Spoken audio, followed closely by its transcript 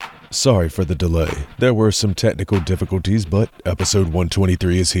Sorry for the delay. There were some technical difficulties, but episode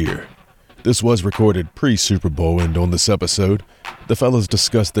 123 is here. This was recorded pre-Super Bowl, and on this episode, the fellas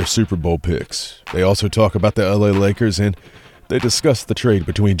discuss their Super Bowl picks. They also talk about the LA Lakers, and they discuss the trade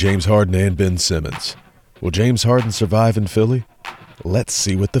between James Harden and Ben Simmons. Will James Harden survive in Philly? Let's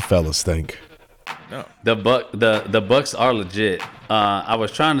see what the fellas think. No. The Bucks are legit. I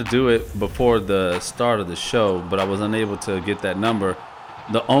was trying to do it before the start of the show, but I was unable to get that number.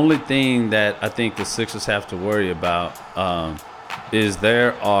 The only thing that I think the Sixers have to worry about is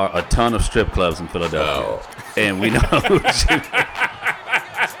there are a ton of strip clubs in Philadelphia, and we know.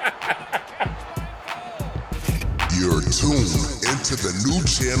 You're tuned into the New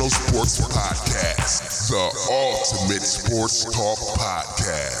Channel Sports Podcast, the ultimate sports talk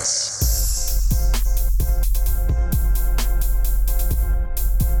podcast.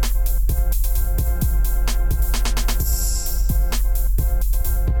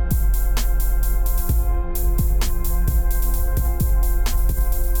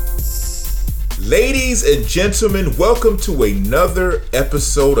 Ladies and gentlemen, welcome to another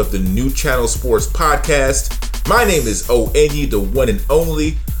episode of the New Channel Sports Podcast. My name is Onye, the one and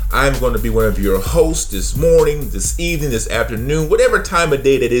only. I'm going to be one of your hosts this morning, this evening, this afternoon, whatever time of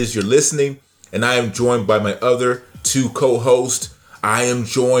day that is you're listening. And I am joined by my other two co-hosts. I am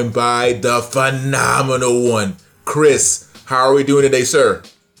joined by the phenomenal one, Chris. How are we doing today, sir?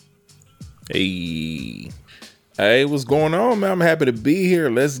 Hey, what's going on, man? I'm happy to be here.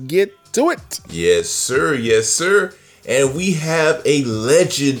 Let's get to it. Yes, sir. Yes, sir. And we have a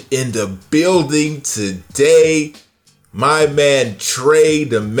legend in the building today. My man, Trey,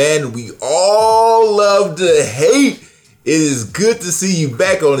 the man we all love to hate. It is good to see you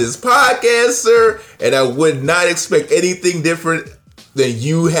back on this podcast, sir. And I would not expect anything different than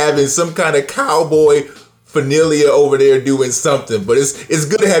you having some kind of cowboy finalia over there doing something. But it's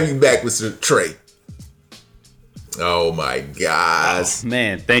good to have you back, Mr. Trey. Oh my gosh. Oh,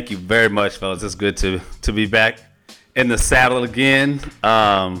 man, thank you very much, fellas. It's good to be back in the saddle again.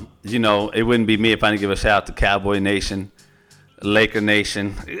 You know, it wouldn't be me if I didn't give a shout out to Cowboy Nation, Laker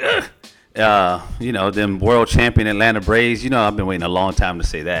Nation, you know, them world champion Atlanta Braves. You know, I've been waiting a long time to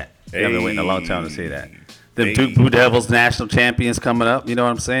say that. I've been waiting a long time to say that. Them Duke Blue Devils national champions coming up. You know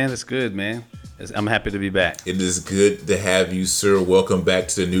what I'm saying? It's good, man. I'm happy to be back. It is good to have you, sir. Welcome back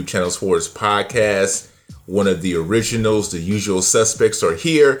to the New Channel Sports Podcast. One of the originals, the usual suspects are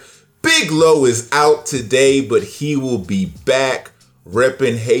here. Big Low is out today, but he will be back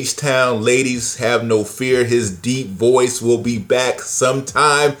repping H-Town. Ladies, have no fear. His deep voice will be back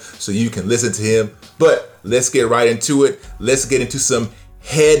sometime so you can listen to him. But let's get right into it. Let's get into some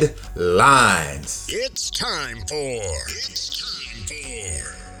headlines. It's time for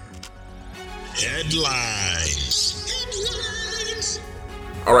headlines.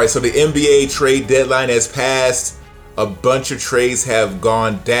 All right, so the NBA trade deadline has passed. A bunch of trades have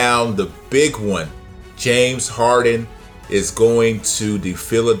gone down. The big one, James Harden is going to the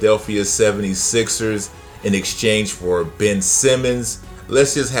Philadelphia 76ers in exchange for Ben Simmons.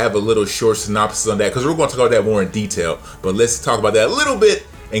 Let's just have a little short synopsis on that because we're going to talk about that more in detail. But let's talk about that a little bit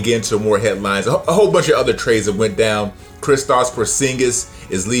and get into more headlines. A whole bunch of other trades that went down. Kristaps Porzingis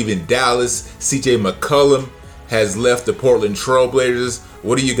is leaving Dallas. CJ McCollum has left the Portland Trailblazers.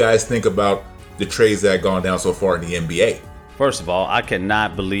 What do you guys think about the trades that have gone down so far in the NBA? First of all, I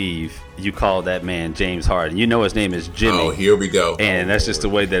cannot believe you called that man James Harden. You know his name is Jimmy. Oh, here we go. And that's just the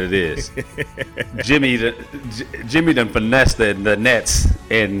way that it is. Jimmy done finessed the Nets.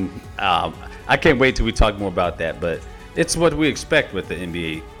 And I can't wait till we talk more about that. But it's what we expect with the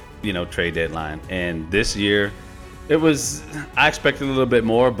NBA, you know, trade deadline. And this year, I expected a little bit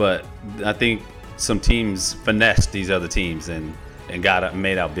more, but I think some teams finessed these other teams and got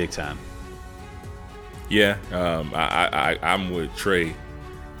made out big time. Yeah, I'm with Trey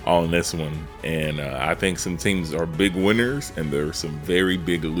on this one, and I think some teams are big winners, and there are some very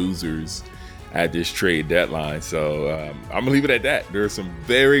big losers at this trade deadline. So I'm gonna leave it at that. There are some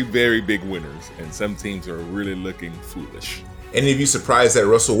very, very big winners, and some teams are really looking foolish. Any of you surprised that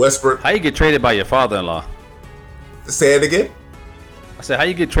Russell Westbrook? How you get traded by your father-in-law? Say it again. I said, how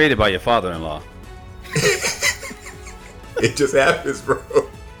you get traded by your father-in-law? It just happens, bro.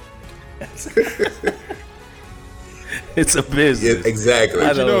 It's a business. Yeah, exactly.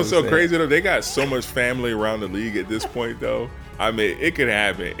 But you know what's so crazy, though? They got so much family around the league at this point, though. I mean, it could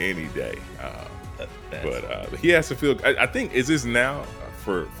happen any day. But he has to feel. I think, is this now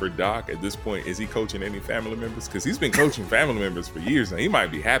for Doc at this point? Is he coaching any family members? Because he's been coaching family members for years now. He might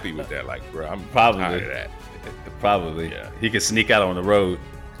be happy with that. Like, bro, I'm tired of that. Probably. Yeah. He could sneak out on the road.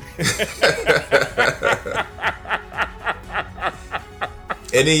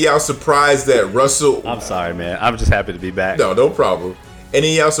 Any of y'all surprised that Russell? I'm sorry, man. I'm just happy to be back. No problem.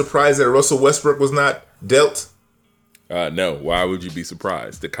 Any of y'all surprised that Russell Westbrook was not dealt? No. Why would you be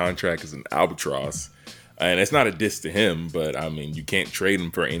surprised? The contract is an albatross. And it's not a diss to him, but I mean, you can't trade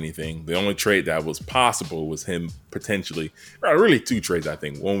him for anything. The only trade that was possible was him potentially, really two trades, I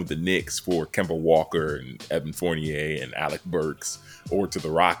think. One with the Knicks for Kemba Walker and Evan Fournier and Alec Burks, or to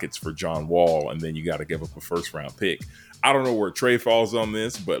the Rockets for John Wall, and then you got to give up a first-round pick. I don't know where Trey falls on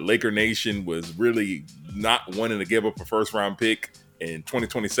this, but Laker Nation was really not wanting to give up a first-round pick in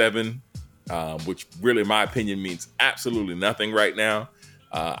 2027, which really, in my opinion, means absolutely nothing right now.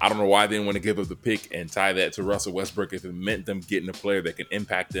 I don't know why they didn't want to give up the pick and tie that to Russell Westbrook if it meant them getting a player that can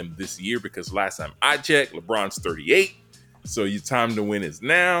impact them this year, because last time I checked, LeBron's 38. So your time to win is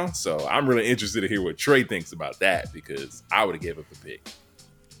now. So I'm really interested to hear what Trey thinks about that, because I would have given up the pick.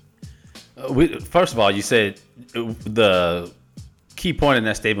 First of all, you said the key point in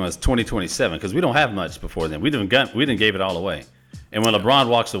that statement was 2027, because we don't have much before then. We didn't gave it all away. And when LeBron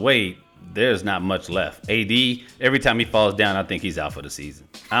walks away, there's not much left. AD, every time he falls down, I think he's out for the season.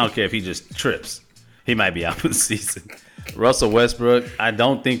 I don't care if he just trips. He might be out for the season. Russell Westbrook, I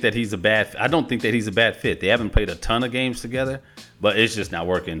don't think that he's a bad fit. They haven't played a ton of games together, but it's just not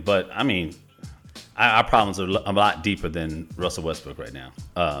working. But, I mean, our problems are a lot deeper than Russell Westbrook right now.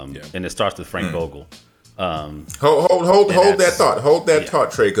 And it starts with Frank Vogel. Hold that thought. Hold that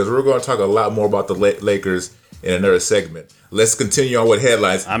thought, Trey, because we're going to talk a lot more about the Lakers in another segment. Let's continue on with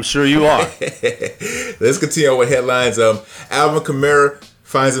headlines. I'm sure you are. Let's continue on with headlines. Alvin Kamara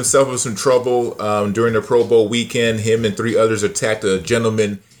finds himself in some trouble during the Pro Bowl weekend. Him and three others attacked a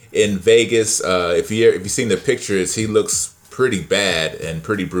gentleman in Vegas. If you've seen the pictures, he looks pretty bad and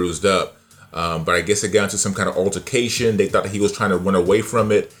pretty bruised up. But I guess it got into some kind of altercation. They thought that he was trying to run away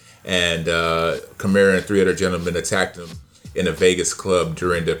from it. And Kamara and three other gentlemen attacked him in a Vegas club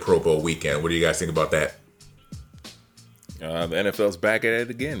during the Pro Bowl weekend. What do you guys think about that? The NFL's back at it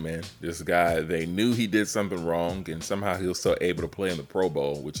again, man. This guy, they knew he did something wrong, and somehow he was still able to play in the Pro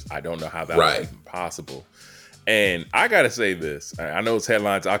Bowl, which I don't know how that was even possible. And I got to say this. I know it's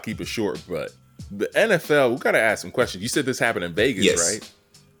headlines. I'll keep it short, but the NFL, we got to ask some questions. You said this happened in Vegas, right?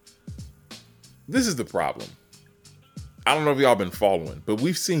 This is the problem. I don't know if y'all been following, but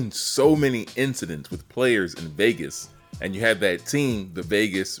we've seen so many incidents with players in Vegas, and you have that team, the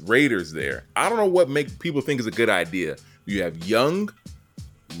Vegas Raiders there. I don't know what make people think is a good idea. You have young,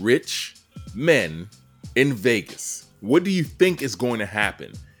 rich men in Vegas. What do you think is going to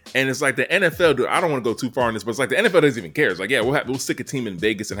happen? And it's like the NFL, I don't want to go too far in this, but it's like the NFL doesn't even care. It's like, yeah, we'll stick a team in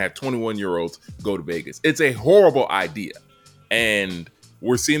Vegas and have 21-year-olds go to Vegas. It's a horrible idea. And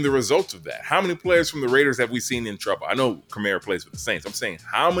we're seeing the results of that. How many players from the Raiders have we seen in trouble? I know Kamara plays for the Saints. I'm saying,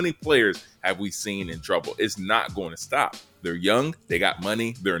 how many players have we seen in trouble? It's not going to stop. They're young, they got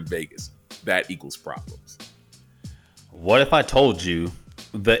money, they're in Vegas. That equals problems. What if I told you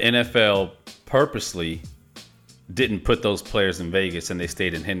the NFL purposely didn't put those players in Vegas and they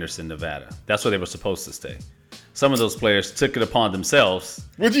stayed in Henderson, Nevada? That's where they were supposed to stay. Some of those players took it upon themselves.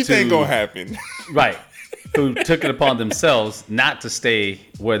 What do you think gonna happen? Right. Who took it upon themselves not to stay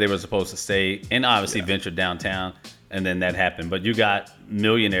where they were supposed to stay, and obviously ventured downtown, and then that happened. But you got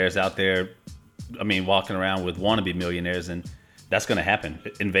millionaires out there, walking around with wannabe millionaires, and that's going to happen.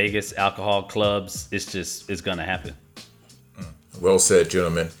 In Vegas, alcohol clubs, it's going to happen. Well said,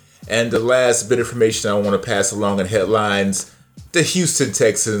 gentlemen. And the last bit of information I want to pass along in headlines, the Houston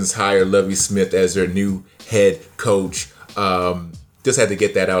Texans hire Lovie Smith as their new head coach. Just had to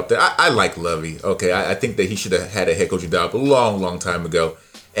get that out there. I like Lovie. Okay, I think that he should have had a head coaching job a long time ago.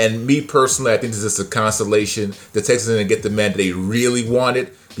 And me personally, I think this is just a consolation. The Texans didn't get the man that they really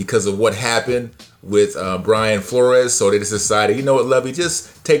wanted because of what happened with Brian Flores. So they just decided, you know what, Lovie,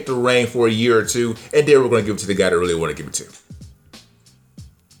 just take the reign for a year or two, and then we're going to give it to the guy that really want to give it to.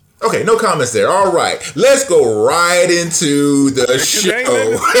 Okay, no comments there. All right, let's go right into the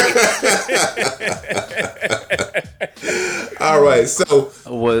show. All right, so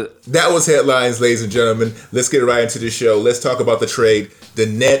that was headlines, ladies and gentlemen. Let's get right into the show. Let's talk about the trade. The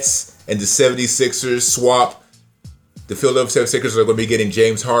Nets and the 76ers swap. The Philadelphia 76ers are going to be getting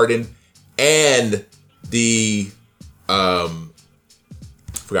James Harden, and the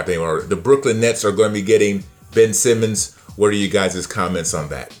forgot the name of it. The Brooklyn Nets are going to be getting Ben Simmons. What are you guys' comments on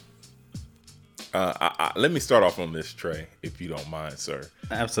that? Let me start off on this, Trey, if you don't mind, sir.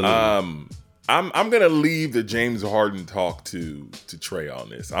 Absolutely. I'm gonna leave the James Harden talk to Trey on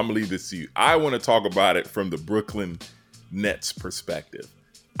this. I'm gonna leave this to you. I want to talk about it from the Brooklyn Nets perspective.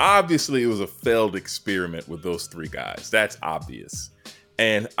 Obviously, it was a failed experiment with those three guys. That's obvious.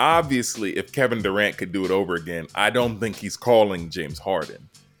 And obviously, if Kevin Durant could do it over again, I don't think he's calling James Harden.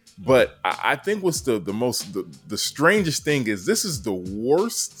 But I think what's the strangest thing is this is the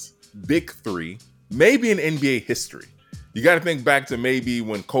worst big three, maybe in NBA history. You got to think back to maybe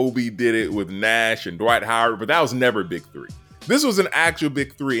when Kobe did it with Nash and Dwight Howard, but that was never big three. This was an actual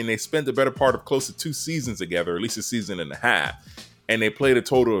big three, and they spent the better part of close to 2 seasons together, at least a season and a half. And they played a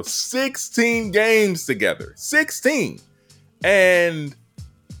total of 16 games together. 16! And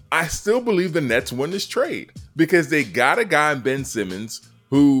I still believe the Nets won this trade because they got a guy in Ben Simmons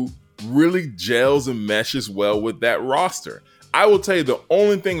who really gels and meshes well with that roster. I will tell you the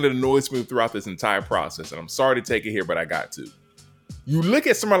only thing that annoys me throughout this entire process, and I'm sorry to take it here, but I got to. You look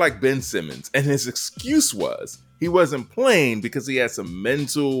at somebody like Ben Simmons, and his excuse was he wasn't playing because he had some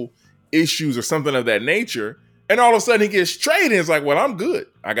mental issues or something of that nature. And all of a sudden he gets traded and it's like, well, I'm good.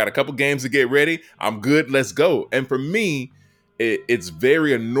 I got a couple games to get ready. I'm good. Let's go. And for me, it's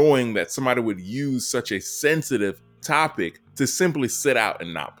very annoying that somebody would use such a sensitive topic to simply sit out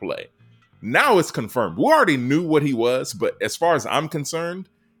and not play. Now it's confirmed. We already knew what he was, but as far as I'm concerned,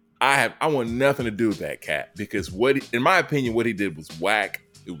 I want nothing to do with that cat because in my opinion, what he did was whack.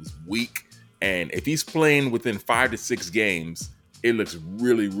 It was weak. And if he's playing within 5 to 6 games, it looks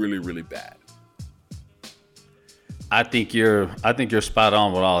really, really, really bad. I think you're spot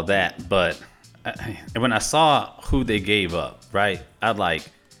on with all of that, but when I saw who they gave up, right,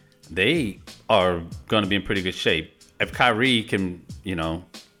 they are going to be in pretty good shape. If Kyrie can,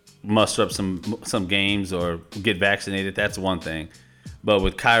 muster up some games or get vaccinated, that's one thing. But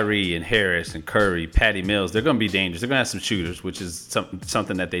with Kyrie and Harris and Curry, Patty Mills, they're going to be dangerous. They're going to have some shooters, which is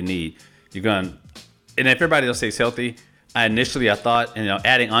something that they need. And if everybody else stays healthy, I thought,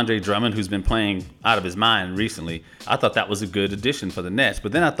 adding Andre Drummond, who's been playing out of his mind recently, I thought that was a good addition for the Nets.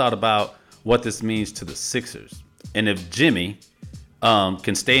 But then I thought about what this means to the Sixers. And if Jimmy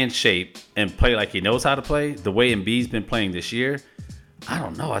can stay in shape and play like he knows how to play, the way Embiid's been playing this year, I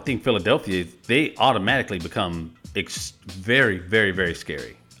don't know. I think Philadelphia, they automatically become very, very, very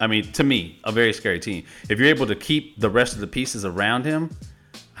scary. I mean, to me, a very scary team. If you're able to keep the rest of the pieces around him,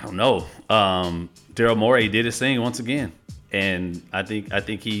 I don't know. Daryl Morey did his thing once again, and I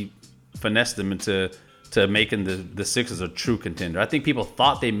think he finessed them into making the Sixers a true contender. I think people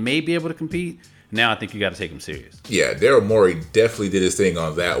thought they may be able to compete. Now I think you got to take them serious. Yeah, Daryl Morey definitely did his thing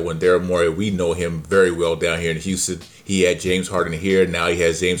on that one. Daryl Morey, we know him very well down here in Houston. He had James Harden here. Now he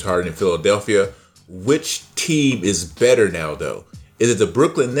has James Harden in Philadelphia. Which team is better now, though? Is it the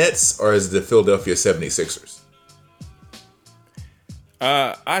Brooklyn Nets or is it the Philadelphia 76ers?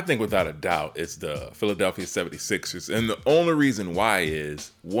 I think without a doubt, it's the Philadelphia 76ers. And the only reason why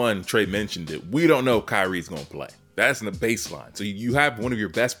is, one, Trey mentioned it, we don't know if Kyrie's going to play. That's in the baseline. So you have one of your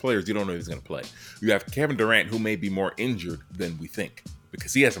best players, you don't know if he's going to play. You have Kevin Durant, who may be more injured than we think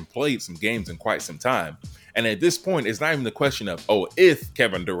because he hasn't played some games in quite some time. And at this point, it's not even the question of, if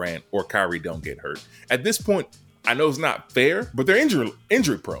Kevin Durant or Kyrie don't get hurt. At this point, I know it's not fair, but they're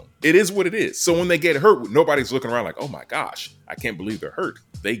injury prone. It is what it is. So when they get hurt, nobody's looking around like, oh my gosh, I can't believe they're hurt.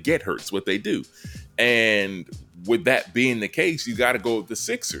 They get hurt. It's what they do. And with that being the case, you got to go with the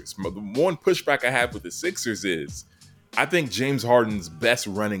Sixers. The one pushback I have with the Sixers is I think James Harden's best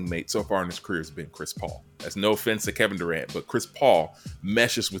running mate so far in his career has been Chris Paul. That's no offense to Kevin Durant, but Chris Paul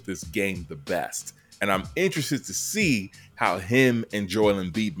meshes with this game the best. And I'm interested to see how him and Joel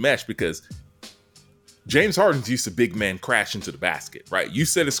Embiid mesh because James Harden's used to big man crash into the basket, right? You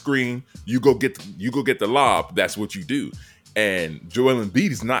set a screen, you go get the lob. That's what you do. And Joel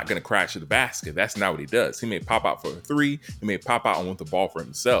Embiid is not going to crash to the basket. That's not what he does. He may pop out for a three. He may pop out and want the ball for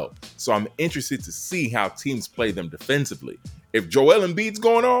himself. So I'm interested to see how teams play them defensively. If Joel Embiid's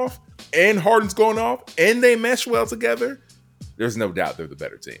going off and Harden's going off and they mesh well together, there's no doubt they're the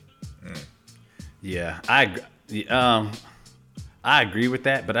better team. Yeah, I agree with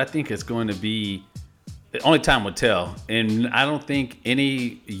that, but I think it's going to be only time will tell. And I don't think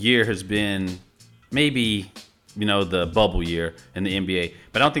any year has been maybe, the bubble year in the NBA,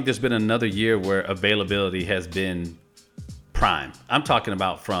 but I don't think there's been another year where availability has been prime. I'm talking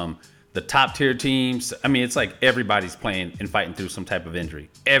about from the top tier teams. I mean, it's like everybody's playing and fighting through some type of injury.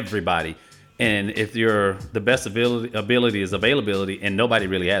 Everybody. And if the best ability is availability, and nobody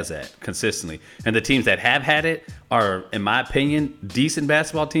really has that consistently. And the teams that have had it are, in my opinion, decent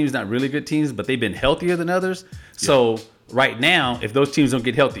basketball teams, not really good teams, but they've been healthier than others. Yeah. So right now, if those teams don't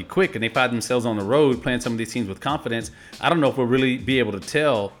get healthy quick and they find themselves on the road playing some of these teams with confidence, I don't know if we'll really be able to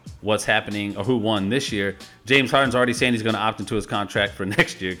tell what's happening or who won this year. James Harden's already saying he's going to opt into his contract for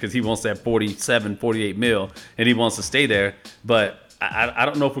next year because he wants that 47, 48 mil, and he wants to stay there. But I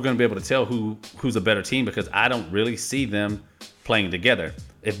don't know if we're going to be able to tell who's a better team because I don't really see them playing together.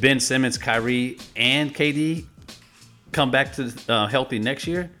 If Ben Simmons, Kyrie, and KD come back to healthy next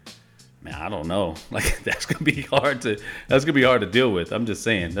year, man, I don't know. Like that's gonna be hard to deal with. I'm just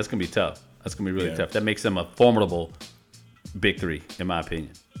saying that's gonna be tough. That's gonna be really tough. That makes them a formidable big three, in my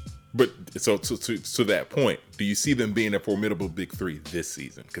opinion. But so to that point, do you see them being a formidable big three this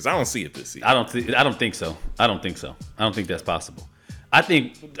season? Because I don't see it this season. I don't think so. I don't think that's possible. I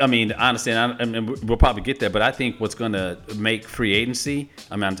understand, we'll probably get there, but I think what's going to make free agency,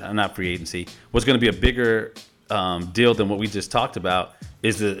 not free agency, what's going to be a bigger deal than what we just talked about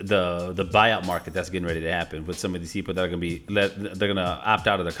is the buyout market that's getting ready to happen with some of these people that are going to they're going to opt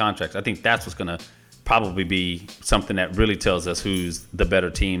out of their contracts. I think that's what's going to probably be something that really tells us who's the better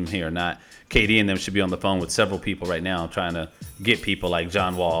team here or not. KD and them should be on the phone with several people right now trying to get people like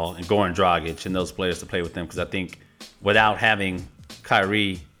John Wall and Goran Dragic and those players to play with them, because I think without having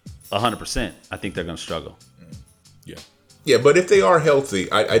Kyrie 100%, I think they're going to struggle. Yeah, but if they are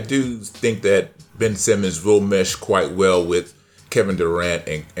healthy, I do think that Ben Simmons will mesh quite well with Kevin Durant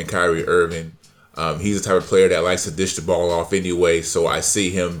and Kyrie Irving. He's the type of player that likes to dish the ball off anyway, so I see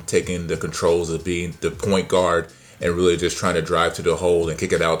him taking the controls of being the point guard and really just trying to drive to the hole and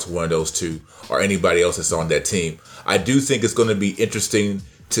kick it out to one of those two or anybody else that's on that team. I do think it's going to be interesting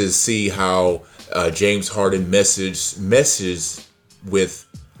to see how James Harden messes with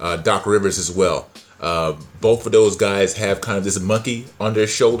Doc Rivers as well. Both of those guys have kind of this monkey on their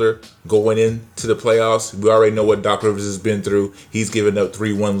shoulder going into the playoffs. We already know what Doc Rivers has been through. He's given up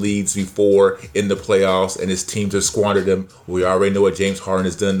 3-1 leads before in the playoffs, and his teams have squandered them. We already know what James Harden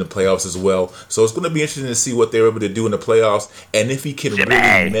has done in the playoffs as well. So it's going to be interesting to see what they're able to do in the playoffs, and if he can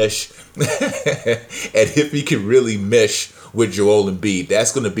really mesh, with Joel Embiid.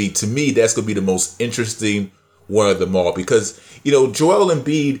 That's going to be, to me, that's going to be the most interesting one of them all, because Joel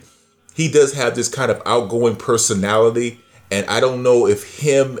Embiid, he does have this kind of outgoing personality, and I don't know if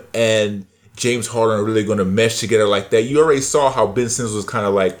him and James Harden are really going to mesh together like that. You already saw how Ben Simmons was kind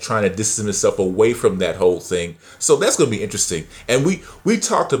of like trying to distance himself away from that whole thing. So that's going to be interesting. And we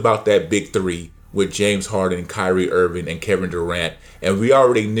talked about that big three with James Harden, Kyrie Irving, and Kevin Durant, and we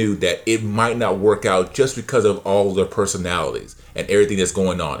already knew that it might not work out just because of all their personalities and everything that's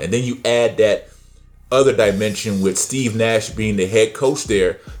going on. And then you add that other dimension with Steve Nash being the head coach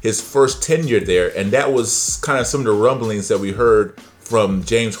there, his first tenure there, and that was kind of some of the rumblings that we heard from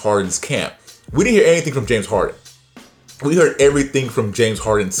James Harden's camp. We didn't hear anything from James Harden. We heard everything from James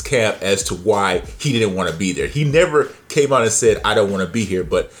Harden's camp as to why he didn't want to be there. He never came out and said, I don't want to be here,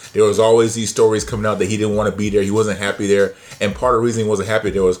 but there was always these stories coming out that he didn't want to be there. He wasn't happy there, and part of the reason he wasn't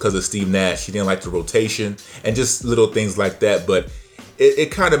happy there was because of Steve Nash. He didn't like the rotation and just little things like that, but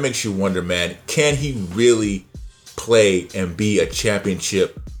it kind of makes you wonder, man, can he really play and be a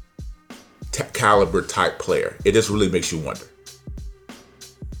championship caliber type player? It just really makes you wonder.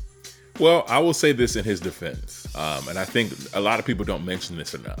 Well, I will say this in his defense, and I think a lot of people don't mention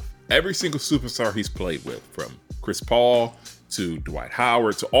this enough. Every single superstar he's played with, from Chris Paul to Dwight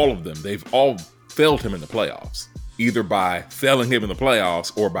Howard to all of them, they've all failed him in the playoffs, either by failing him in the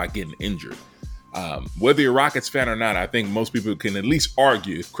playoffs or by getting injured. Whether you're a Rockets fan or not, I think most people can at least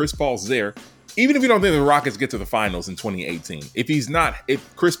argue if Chris Paul's there, even if you don't think the Rockets get to the finals in 2018,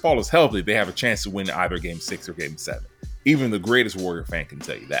 if Chris Paul is healthy, they have a chance to win either Game 6 or Game 7. Even the greatest Warrior fan can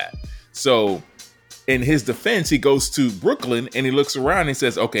tell you that. So in his defense, he goes to Brooklyn and he looks around and he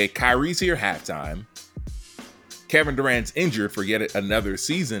says, okay, Kyrie's here halftime. Kevin Durant's injured for yet another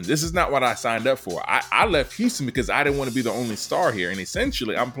season. This is not what I signed up for. I left Houston because I didn't want to be the only star here. And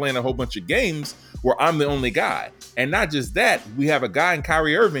essentially, I'm playing a whole bunch of games where I'm the only guy. And not just that, we have a guy in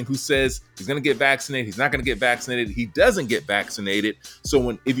Kyrie Irving who says he's going to get vaccinated. He's not going to get vaccinated. He doesn't get vaccinated.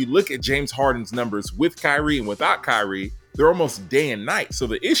 So if you look at James Harden's numbers with Kyrie and without Kyrie, they're almost day and night. So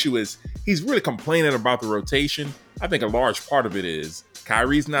the issue is he's really complaining about the rotation. I think a large part of it is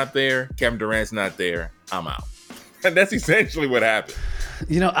Kyrie's not there. Kevin Durant's not there. I'm out. And that's essentially what happened.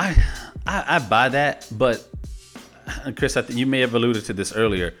 I buy that, but Chris, I think you may have alluded to this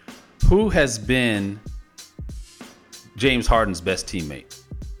earlier. Who has been James Harden's best teammate?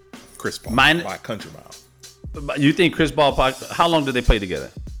 Chris Paul, by country mile. You think Chris Paul? How long did they play together?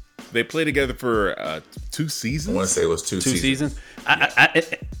 They played together for 2 seasons. I want to say it was two seasons. I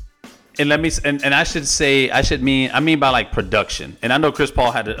mean by like production. And I know Chris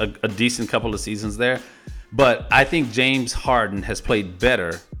Paul had a decent couple of seasons there. But I think James Harden has played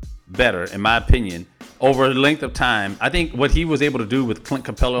better, in my opinion, over a length of time. I think what he was able to do with Clint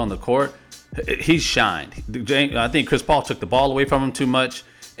Capella on the court, he's shined. I think Chris Paul took the ball away from him too much,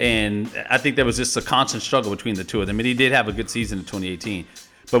 and I think there was just a constant struggle between the two of them. And he did have a good season in 2018.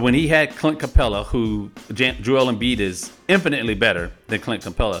 But when he had Clint Capella, who Joel Embiid is infinitely better than Clint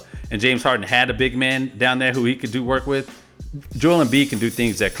Capella, and James Harden had a big man down there who he could do work with, Joel Embiid can do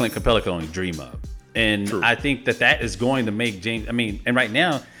things that Clint Capella could only dream of. And True. I think that is going to make James, and right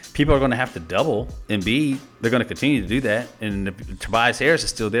now, people are going to have to double Embiid. They're going to continue to do that. And Tobias Harris is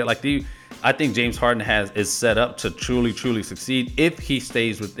still there. I think James Harden is set up to truly, truly succeed if he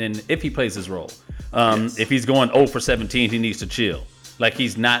stays if he plays his role. Yes. If he's going 0 for 17, he needs to chill. Like,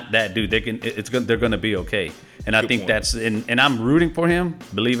 he's not that dude. They're going to be okay. And I think that's, and I'm rooting for him,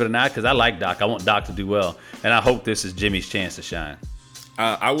 believe it or not, because I like Doc. I want Doc to do well. And I hope this is Jimmy's chance to shine.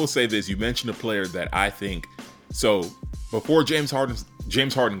 I will say this. You mentioned a player that I think, so before James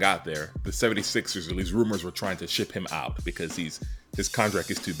Harden got there, the 76ers, at least rumors were trying to ship him out because his contract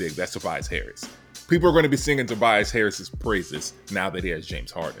is too big. That's Tobias Harris. People are going to be singing Tobias Harris's praises now that he has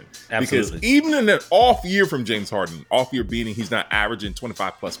James Harden. Absolutely. Because even in an off year from James Harden, off year meaning he's not averaging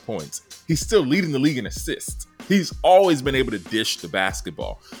 25 plus points, he's still leading the league in assists. He's always been able to dish the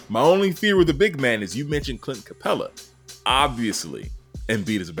basketball. My only fear with the big man is you mentioned Clint Capella. Obviously,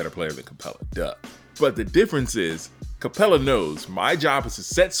 Embiid is a better player than Capella. Duh. But the difference is Capella knows my job is to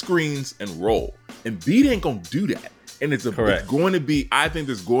set screens and roll. Embiid ain't going to do that. And it's going to be, I think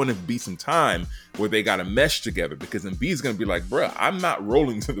there's going to be some time where they got to mesh together because Embiid's going to be like, bruh, I'm not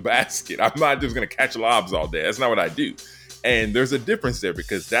rolling to the basket. I'm not just going to catch lobs all day. That's not what I do. And there's a difference there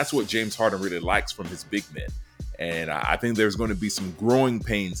because that's what James Harden really likes from his big men. And I think there's going to be some growing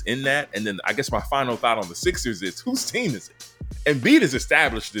pains in that. And then I guess my final thought on the Sixers is, whose team is it? Embiid has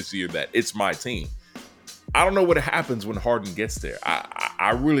established this year that it's my team. I don't know what happens when Harden gets there.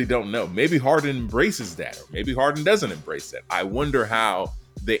 I really don't know. Maybe Harden embraces that, or maybe Harden doesn't embrace that. I wonder how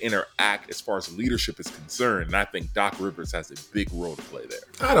they interact as far as leadership is concerned. And I think Doc Rivers has a big role to play there.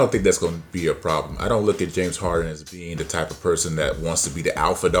 I don't think that's going to be a problem. I don't look at James Harden as being the type of person that wants to be the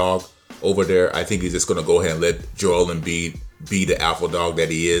alpha dog over there. I think he's just going to go ahead and let Joel Embiid be the alpha dog that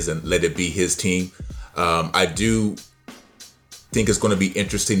he is and let it be his team. I do think it's going to be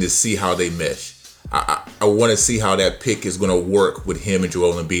interesting to see how they mesh. I want to see how that pick is going to work with him and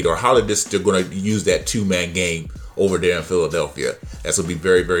Joel Embiid, or how they're going to use that two-man game over there in Philadelphia. That's going to be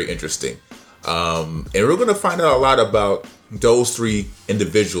very, very interesting. And we're going to find out a lot about those three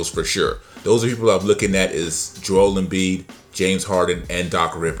individuals for sure. Those are people I'm looking at is Joel Embiid, James Harden, and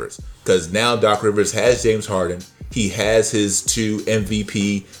Doc Rivers. Because now Doc Rivers has James Harden. He has his two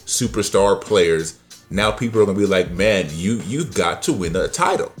MVP superstar players. Now people are going to be like, man, you've got to win a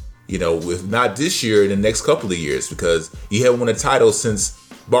title. You know, if not this year, in the next couple of years, because you haven't won a title since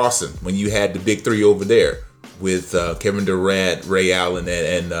Boston when you had the big three over there with Kevin Durant, Ray Allen,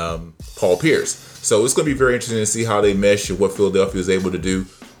 and Paul Pierce. So it's going to be very interesting to see how they mesh and what Philadelphia is able to do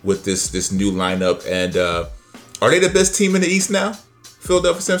with this new lineup. And are they the best team in the East now,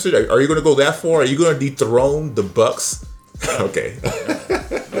 Philadelphia 76ers? Are you going to go that far? Are you going to dethrone the Bucks? Okay.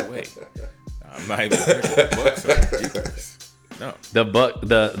 No way. I'm not even the Bucks. No.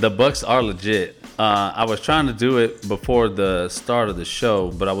 The Bucks are legit. I was trying to do it before the start of the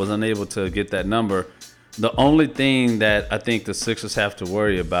show, but I was unable to get that number. The only thing that I think the Sixers have to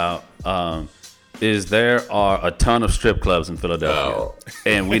worry about is there are a ton of strip clubs in Philadelphia,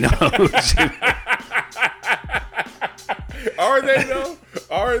 and we know. Are they though?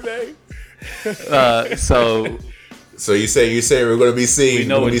 Are they? So you say we're going to be seeing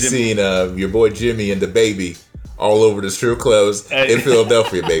your boy Jimmy and the baby all over the strip clubs in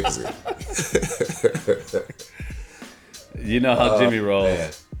Philadelphia, baby. You know how Jimmy rolls.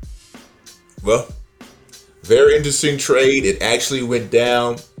 Man. Well, very interesting trade. It actually went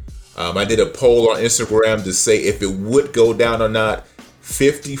down. I did a poll on Instagram to say if it would go down or not.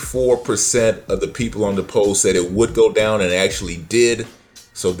 54% of the people on the poll said it would go down, and it actually did.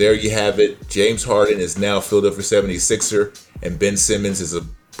 So there you have it. James Harden is now Philadelphia 76er, and Ben Simmons is a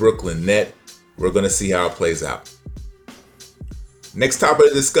Brooklyn Net. We're going to see how it plays out. Next topic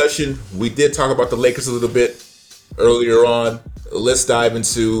of discussion, we did talk about the Lakers a little bit earlier on. Let's dive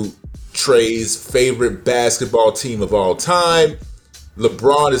into Trey's favorite basketball team of all time.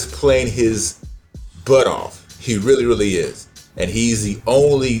 LeBron is playing his butt off. He really, really is. And he's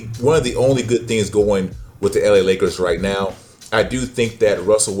one of the only good things going with the LA Lakers right now. I do think that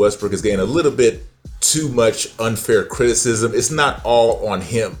Russell Westbrook is getting a little bit too much unfair criticism. It's not all on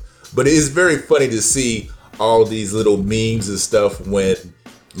him. But it is very funny to see all these little memes and stuff when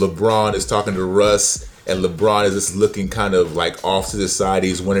LeBron is talking to Russ and LeBron is just looking kind of like off to the side.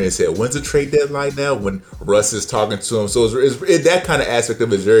 He's wondering, when's the trade deadline now? When Russ is talking to him. So that kind of aspect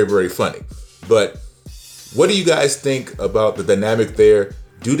of it is very, very funny. But what do you guys think about the dynamic there?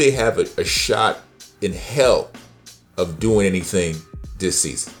 Do they have a shot in hell of doing anything this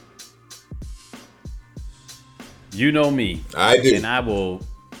season. You know me. I do. And I will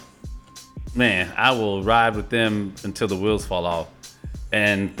ride with them until the wheels fall off.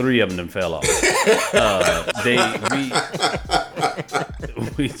 And 3 of them fell off.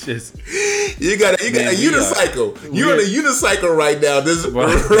 We just. You got a unicycle. You're on a unicycle right now. This is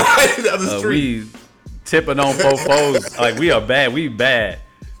right down the street. We tipping on both foes. Like, we are bad. We bad.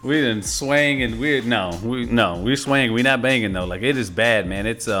 We didn't swing and we're swinging. We're not banging though. Like, it is bad, man.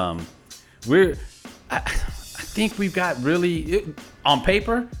 It's I think we've got on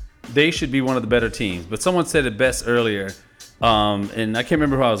paper, they should be one of the better teams. But someone said it best earlier. And I can't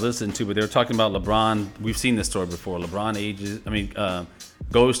remember who I was listening to, but they were talking about LeBron. We've seen this story before. LeBron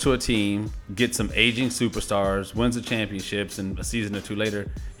goes to a team, gets some aging superstars, wins the championships, and a season or 2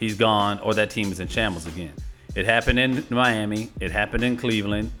 later, he's gone, or that team is in shambles again. It happened in Miami, it happened in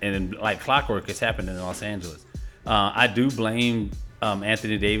Cleveland, and like clockwork, it's happened in Los Angeles. I do blame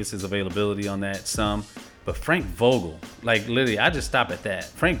Anthony Davis's availability on that some, but Frank Vogel, like literally, I just stop at that.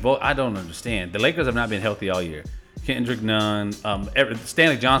 Frank Vogel, I don't understand. The Lakers have not been healthy all year. Kendrick Nunn,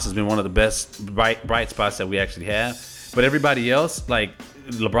 Stanley Johnson's been one of the best bright spots that we actually have. But everybody else, like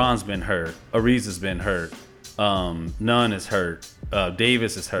LeBron's been hurt, Ariza's been hurt, Nunn is hurt,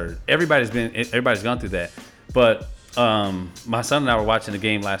 Davis is hurt. Everybody's gone through that. But my son and I were watching the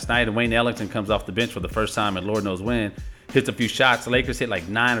game last night, and Wayne Ellington comes off the bench for the first time, and Lord knows when, hits a few shots. The Lakers hit like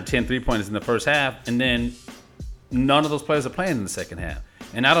 9 or 10 3-pointers in the first half, and then none of those players are playing in the second half.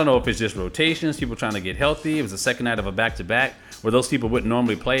 And I don't know if it's just rotations, people trying to get healthy. It was the second night of a back-to-back where those people wouldn't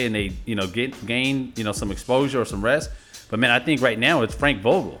normally play, and they, gain, some exposure or some rest. But man, I think right now it's Frank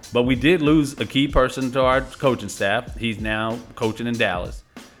Vogel. But we did lose a key person to our coaching staff. He's now coaching in Dallas.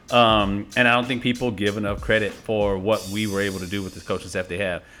 And I don't think people give enough credit for what we were able to do with this coaching staff they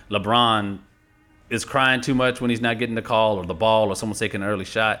have. LeBron is crying too much when he's not getting the call or the ball or someone's taking an early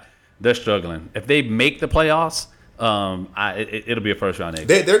shot. They're struggling. If they make the playoffs, it'll be a first round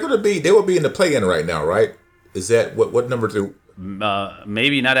exit. They will be in the play-in right now, right? Is that what number 2?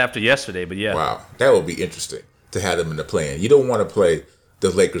 Maybe not after yesterday, but yeah. Wow, that would be interesting to have them in the play-in. You don't want to play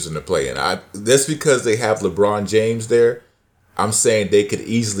the Lakers in the play-in. That's because they have LeBron James there. I'm saying they could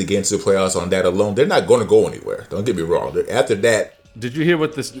easily get into the playoffs on that alone. They're not going to go anywhere. Don't get me wrong. After that, did you hear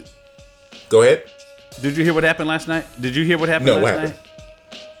what this? Go ahead. Did you hear what happened last night? No, what happened?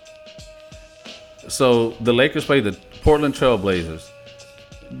 So the Lakers played the Portland Trailblazers.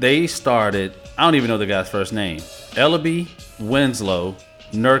 They started, I don't even know the guy's first name. Ellaby, Winslow,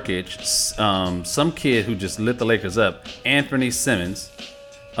 Nurkic, some kid who just lit the Lakers up. Anthony Simmons,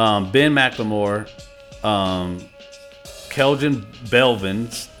 Ben McLemore, Keldon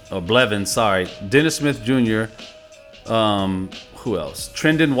Blevins, Dennis Smith Jr., who else?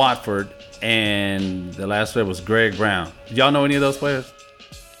 Trendon Watford, and the last player was Greg Brown. Y'all know any of those players?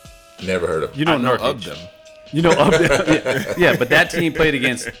 Never heard of them. You know Nurkic. Of them. You know of them. Yeah, but that team played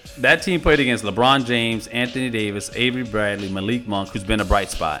against LeBron James, Anthony Davis, Avery Bradley, Malik Monk, who's been a bright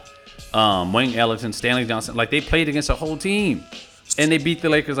spot, Wayne Ellington, Stanley Johnson. Like, they played against a whole team, and they beat the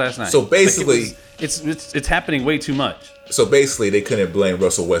Lakers last night. So basically, it's happening way too much. So basically, they couldn't blame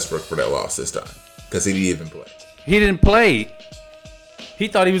Russell Westbrook for that loss this time because he didn't even play. He didn't play. He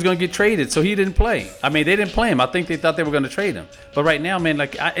thought he was going to get traded, so he didn't play. I mean, they didn't play him. I think they thought they were going to trade him. But right now, man,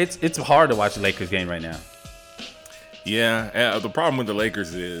 it's hard to watch the Lakers game right now. Yeah, the problem with the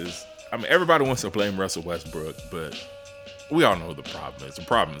Lakers is, everybody wants to blame Russell Westbrook, but we all know who the problem is. The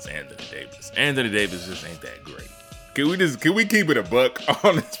problem is Anthony Davis. Anthony Davis just ain't that great. Can we keep it a buck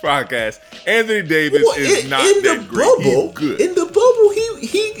on this podcast? Anthony Davis is not that great. He's good. In the bubble,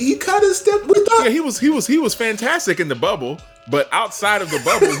 he kind of stepped with us. Yeah, he was fantastic in the bubble, but outside of the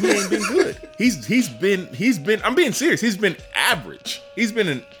bubble, he ain't been good. He's been. I'm being serious. He's been average. He's been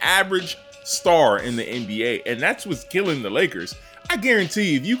an average star in the NBA, and that's what's killing the Lakers. I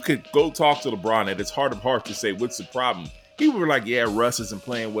guarantee you, if you could go talk to LeBron, and it's heart of heart to say what's the problem. People were like, yeah, Russ isn't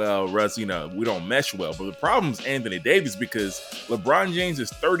playing well. Russ, we don't mesh well. But the problem is Anthony Davis, because LeBron James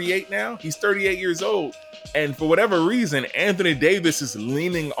is 38 now. He's 38 years old. And for whatever reason, Anthony Davis is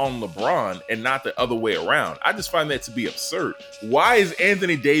leaning on LeBron and not the other way around. I just find that to be absurd. Why is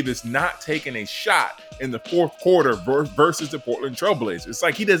Anthony Davis not taking a shot in the fourth quarter versus the Portland Trailblazers? It's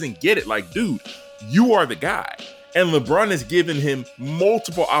like he doesn't get it. Like, dude, you are the guy. And LeBron has given him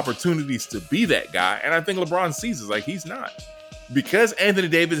multiple opportunities to be that guy. And I think LeBron sees it like he's not. Because Anthony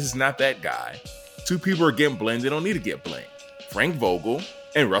Davis is not that guy, two people are getting blamed. They don't need to get blamed. Frank Vogel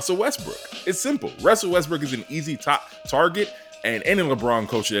and Russell Westbrook. It's simple. Russell Westbrook is an easy target, and any LeBron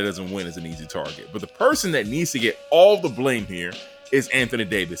coach that doesn't win is an easy target. But the person that needs to get all the blame here is Anthony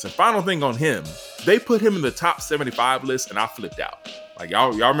Davis. And final thing on him, they put him in the top 75 list, and I flipped out. Like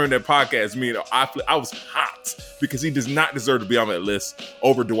y'all remember that podcast? I was hot because he does not deserve to be on that list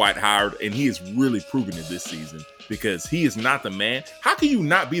over Dwight Howard, and he has really proven it this season because he is not the man. How can you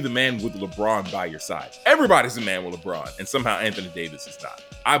not be the man with LeBron by your side? Everybody's the man with LeBron, and somehow Anthony Davis is not.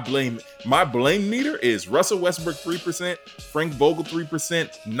 My blame meter is Russell Westbrook 3%, Frank Vogel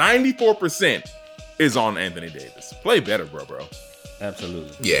 3%, 94% is on Anthony Davis. Play better, bro.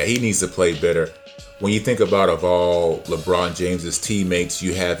 Absolutely. Yeah, he needs to play better. When you think about of all LeBron James's teammates,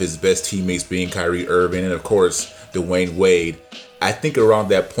 you have his best teammates being Kyrie Irving and, of course, Dwayne Wade. I think around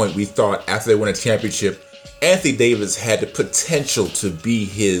that point, we thought after they won a championship, Anthony Davis had the potential to be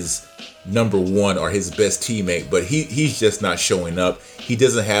his number one or his best teammate, but he's just not showing up. He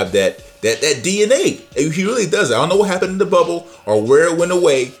doesn't have that DNA. He really doesn't. I don't know what happened in the bubble or where it went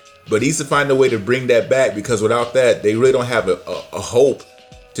away, but he needs to find a way to bring that back because without that, they really don't have a hope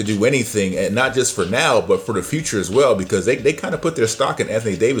to do anything, and not just for now, but for the future as well, because they kind of put their stock in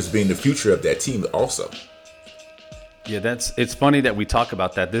Anthony Davis being the future of that team also. Yeah, it's funny that we talk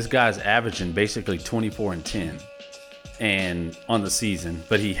about that. This guy's averaging basically 24 and 10 and on the season,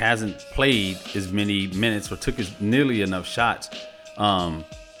 but he hasn't played as many minutes or took nearly enough shots.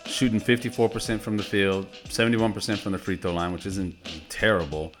 Shooting 54% from the field, 71% from the free throw line, which isn't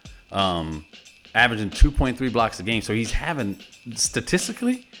terrible. Averaging 2.3 blocks a game. So he's having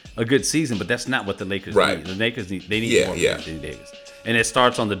statistically a good season, but that's not what the Lakers need. The Lakers need more from Anthony Davis. And it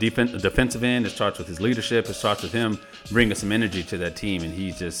starts on the defensive end. It starts with his leadership. It starts with him bringing some energy to that team, and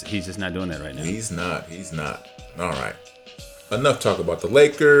he's just not doing that right now. He's not. All right. Enough talk about the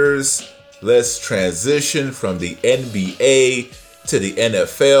Lakers. Let's transition from the NBA to the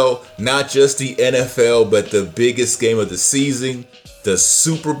NFL. Not just the NFL, but the biggest game of the season, the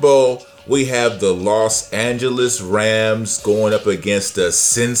Super Bowl. We have the Los Angeles Rams going up against the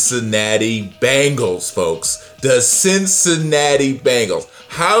Cincinnati Bengals, folks. The Cincinnati Bengals.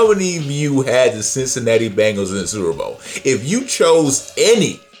 How many of you had the Cincinnati Bengals in the Super Bowl? If you chose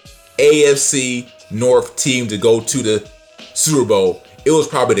any AFC North team to go to the Super Bowl, it was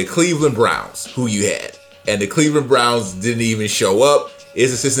probably the Cleveland Browns who you had. And the Cleveland Browns didn't even show up.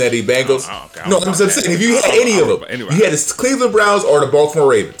 It's the Cincinnati Bengals. No, I'm just saying, if you had any of them, you had the Cleveland Browns or the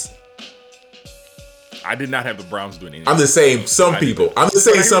Baltimore Ravens. I did not have the Browns doing anything. I'm just saying some people. They thought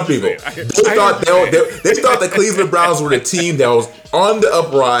the Cleveland Browns were the team that was on the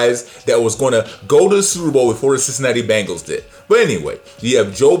uprise, that was going to go to the Super Bowl before the Cincinnati Bengals did. But anyway, you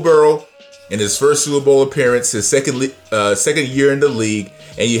have Joe Burrow in his first Super Bowl appearance, his second year in the league,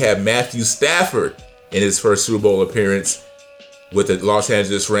 and you have Matthew Stafford in his first Super Bowl appearance with the Los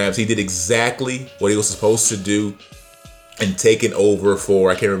Angeles Rams. He did exactly what he was supposed to do and taking over for,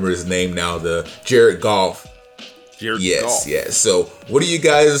 I can't remember his name now, the Jared Goff. Yes. So what are you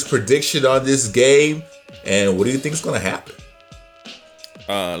guys' prediction on this game, and what do you think is going to happen?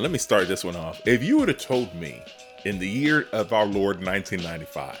 Let me start this one off. If you would have told me in the year of our Lord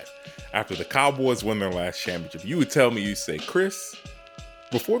 1995, after the Cowboys won their last championship, you would tell me, you say, Chris,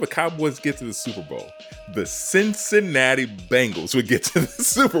 before the Cowboys get to the Super Bowl, the Cincinnati Bengals would get to the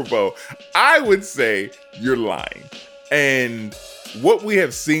Super Bowl, I would say you're lying. And what we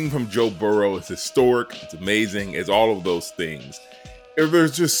have seen from Joe Burrow is historic. It's amazing. It's all of those things.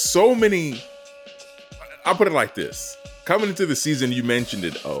 There's just so many. I'll put it like this. Coming into the season, you mentioned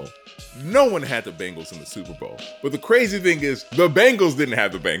it, no one had the Bengals in the Super Bowl. But the crazy thing is, the Bengals didn't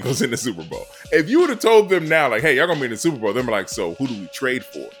have the Bengals in the Super Bowl. If you would have told them now, like, hey, y'all going to be in the Super Bowl, they're like, so who do we trade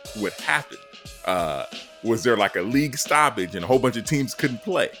for? What happened? Was there like a league stoppage and a whole bunch of teams couldn't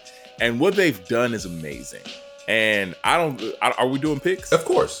play? And what they've done is amazing. And are we doing picks? Of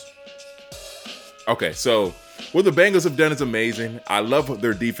course. Okay, so what the Bengals have done is amazing. I love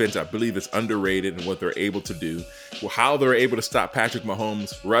their defense. I believe it's underrated and what they're able to do. Well, how they're able to stop Patrick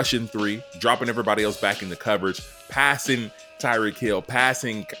Mahomes, rushing 3, dropping everybody else back into coverage, passing Tyreek Hill,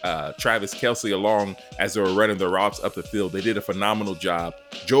 passing Travis Kelce along as they were running their routes up the field. They did a phenomenal job.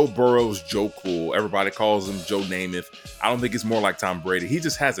 Joe Burrow's Joe Cool. Everybody calls him Joe Namath. I don't think it's more like Tom Brady. He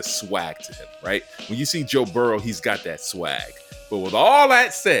just has a swag to him, right? When you see Joe Burrow, he's got that swag. But with all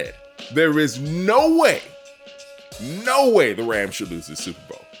that said, there is no way the Rams should lose this Super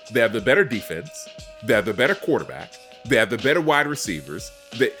Bowl. They have the better defense. They have the better quarterback. They have the better wide receivers.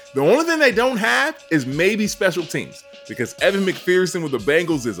 The only thing they don't have is maybe special teams, because Evan McPherson with the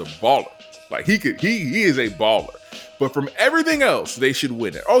Bengals is a baller. Like he is a baller. But from everything else, they should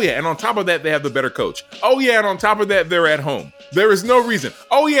win it. Oh yeah, and on top of that, they have the better coach. Oh yeah, and on top of that, they're at home. There is no reason.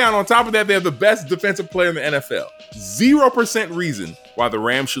 Oh yeah, and on top of that, they have the best defensive player in the NFL. 0% reason why the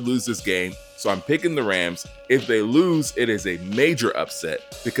Rams should lose this game. So I'm picking the Rams. If they lose, it is a major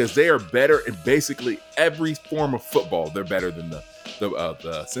upset because they are better in basically every form of football. They're better than the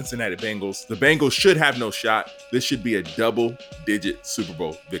the Cincinnati Bengals. The Bengals should have no shot. This should be a double-digit Super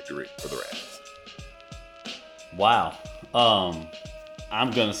Bowl victory for the Rams. Wow.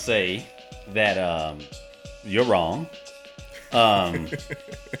 I'm gonna say that you're wrong.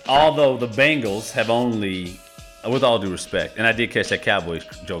 Although the Bengals have only, with all due respect, and I did catch that Cowboys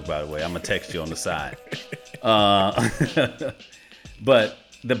joke, by the way. I'm gonna text you on the side. But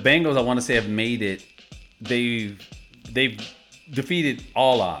the Bengals, I want to say, have made it. They've defeated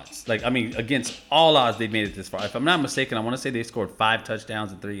all odds. Like, I mean, against all odds, they've made it this far. If I'm not mistaken, I want to say they scored 5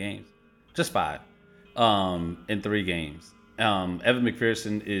 touchdowns in 3 games, just 5, in 3 games. Evan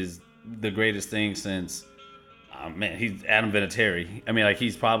McPherson is the greatest thing since, man, he's Adam Vinatieri. I mean, like,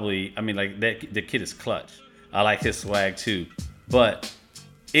 he's probably, I mean, like, that the kid is clutch. I like his swag too. But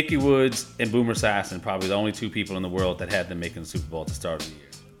Ickey Woods and Boomer Esiason probably the only 2 people in the world that had them making the Super Bowl at the start of the year.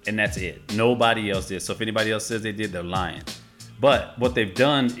 And that's it. Nobody else did. So if anybody else says they did, they're lying. But what they've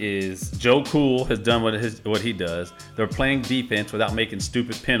done is Joe Cool has done what he does. They're playing defense without making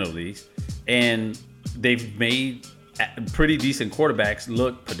stupid penalties. And they've made pretty decent quarterbacks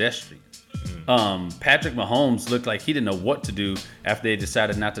look pedestrian. Patrick Mahomes looked like he didn't know what to do after they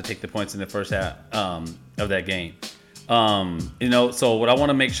decided not to take the points in the first half of that game. So what I want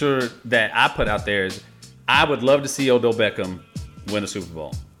to make sure that I put out there is I would love to see Odell Beckham win a Super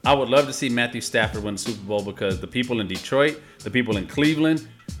Bowl. I would love to see Matthew Stafford win the Super Bowl because the people in Detroit, the people in Cleveland,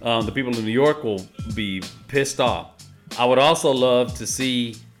 the people in New York will be pissed off. I would also love to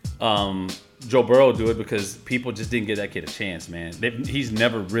see Joe Burrow do it because people just didn't give that kid a chance, man. He's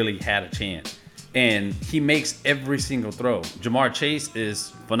never really had a chance. And he makes every single throw. Jamar Chase is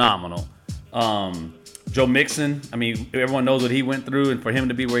phenomenal. Joe Mixon, I mean, everyone knows what he went through, and for him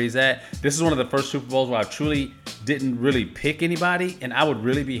to be where he's at, this is one of the first Super Bowls where I truly didn't really pick anybody, and I would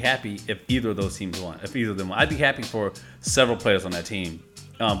really be happy if either of those teams won. If either of them won, I'd be happy for several players on that team.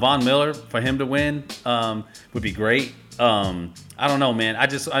 Von Miller, for him to win, would be great. I don't know, man.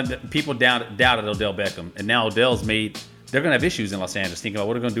 People doubted Odell Beckham, and now Odell's made. They're gonna have issues in Los Angeles thinking about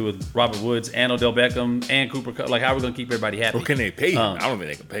what they're gonna do with Robert Woods and Odell Beckham and Cooper Kupp. Like, how are we gonna keep everybody happy? Well, can they pay him? I don't think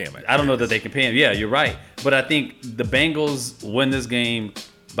they can pay him. I don't know that they can pay him. Yeah, you're right. But I think the Bengals win this game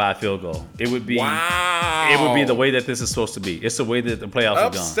by a field goal. It would be It would be the way that this is supposed to be. It's the way that the playoffs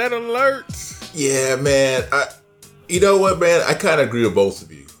have gone. Upset alert. Yeah, man. You know what, man? I kind of agree with both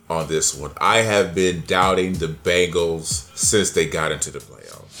of you on this one. I have been doubting the Bengals since they got into the playoffs.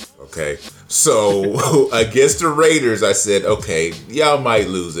 Okay, so against the Raiders, I said, okay, y'all might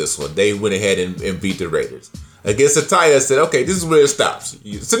lose this one. They went ahead and beat the Raiders. Against the Titans, I said, okay, this is where it stops.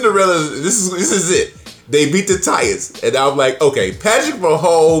 Cinderella, this is it. They beat the Titans, and I'm like, okay, Patrick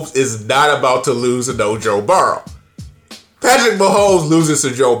Mahomes is not about to lose to no Joe Burrow. Patrick Mahomes loses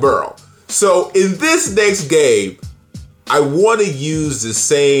to Joe Burrow. So in this next game, I want to use the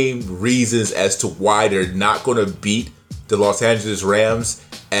same reasons as to why they're not going to beat the Los Angeles Rams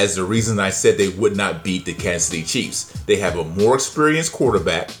as the reason I said they would not beat the Kansas City Chiefs. They have a more experienced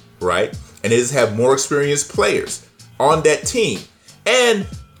quarterback, right? And they just have more experienced players on that team. And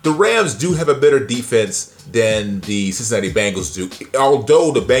the Rams do have a better defense than the Cincinnati Bengals do,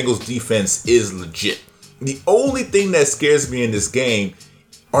 although the Bengals defense is legit. The only thing that scares me in this game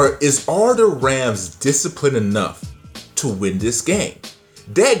are the Rams disciplined enough to win this game?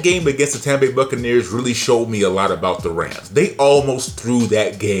 That game against the Tampa Bay Buccaneers really showed me a lot about the Rams. They almost threw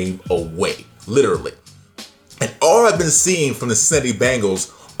that game away, literally. And all I've been seeing from the Cincinnati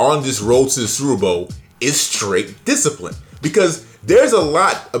Bengals on this road to the Super Bowl is straight discipline. Because there's a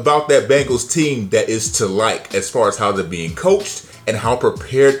lot about that Bengals team that is to like as far as how they're being coached and how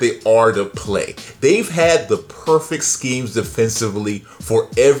prepared they are to play. They've had the perfect schemes defensively for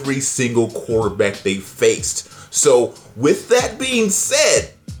every single quarterback they faced. So with that being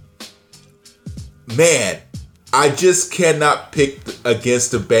said, man, I just cannot pick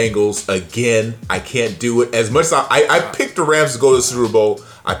against the Bengals again. I can't do it. As much as I picked the Rams to go to the Super Bowl,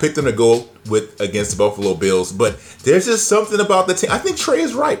 I picked them to go against the Buffalo Bills, but there's just something about the team. I think Trey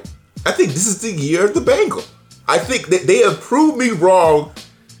is right. I think this is the year of the Bengal. I think that they have proved me wrong.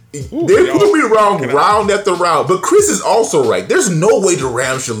 They proved me wrong round after round. But Chris is also right. There's no way the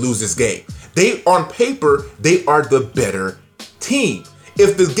Rams should lose this game. On paper, they are the better team.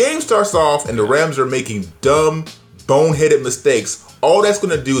 If the game starts off and the Rams are making dumb, boneheaded mistakes, all that's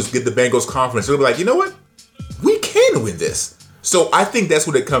going to do is give the Bengals confidence. They'll be like, you know what? We can win this. So I think that's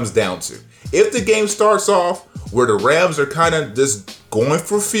what it comes down to. If the game starts off where the Rams are kind of just going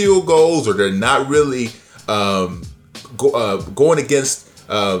for field goals or they're not really going against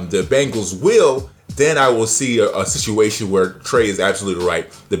the Bengals' will, then I will see a situation where Trey is absolutely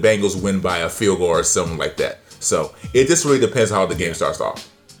right. The Bengals win by a field goal or something like that. So it just really depends on how the game starts off.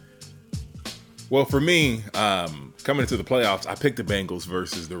 Well, for me, coming into the playoffs, I picked the Bengals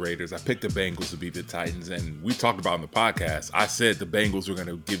versus the Raiders. I picked the Bengals to beat the Titans, and we talked about in the podcast, I said the Bengals were going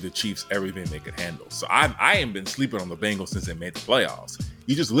to give the Chiefs everything they could handle. So I ain't been sleeping on the Bengals since they made the playoffs.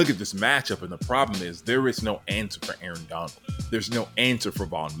 You just look at this matchup, and the problem is there is no answer for Aaron Donald. There's no answer for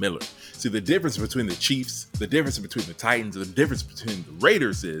Von Miller. See, the difference between the Chiefs, the difference between the Titans, and the difference between the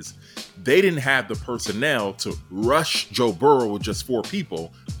Raiders is they didn't have the personnel to rush Joe Burrow with just 4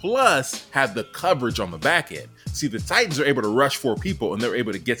 people, plus have the coverage on the back end. See, the Titans are able to rush 4 people, and they're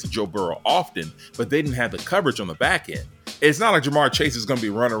able to get to Joe Burrow often, but they didn't have the coverage on the back end. It's not like Jamar Chase is going to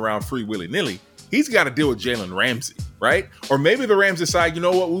be running around free willy-nilly. He's got to deal with Jalen Ramsey, right? Or maybe the Rams decide, you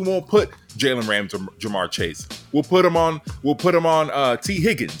know what, we won't put Jalen Ramsey or Jamar Chase. We'll put him on T.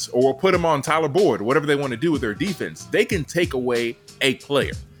 Higgins, or we'll put him on Tyler Boyd, or whatever they want to do with their defense. They can take away a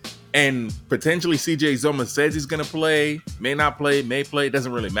player. And potentially CJ Zoma says he's going to play, may not play, may play, it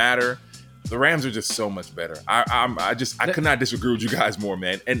doesn't really matter. The Rams are just so much better. I could not disagree with you guys more,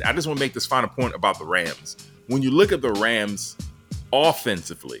 man. And I just want to make this final point about the Rams. When you look at the Rams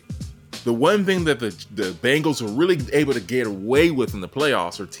offensively, the one thing that the Bengals are really able to get away with in the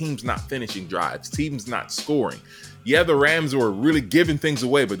playoffs are teams not finishing drives, teams not scoring. Yeah, the Rams were really giving things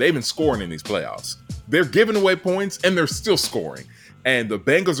away, but they've been scoring in these playoffs. They're giving away points, and they're still scoring. And the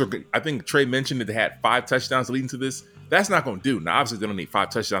Bengals are, I think Trey mentioned that they had 5 touchdowns leading to this. That's not going to do. Now, obviously, they don't need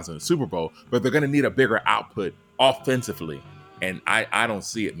 5 touchdowns in the Super Bowl, but they're going to need a bigger output offensively. And I don't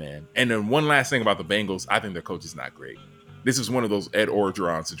see it, man. And then one last thing about the Bengals, I think their coach is not great. This is one of those Ed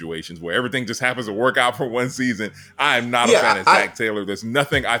Orgeron situations where everything just happens to work out for one season. I am not a fan of Zach Taylor. There's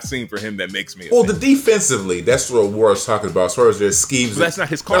nothing I've seen for him that makes me. Well, the defensively, that's what Warren's talking about as far as their schemes. But that's not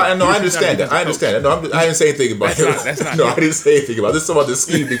his coach. No, I understand that. I understand that. No, I didn't say anything about him. I didn't say anything about this. Is about the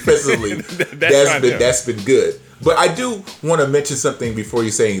scheme defensively. that's been good. But I do want to mention something before you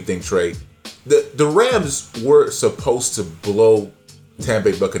say anything, Trey. The Rams were supposed to blow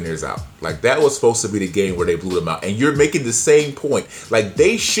Tampa Bay Buccaneers out. Like, that was supposed to be the game where they blew them out. And you're making the same point. Like,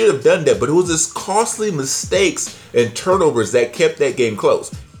 they should have done that, but it was just costly mistakes and turnovers that kept that game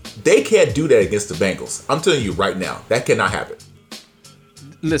close. They can't do that against the Bengals. I'm telling you right now, that cannot happen.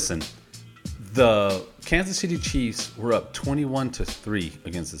 Listen, the Kansas City Chiefs were up 21-3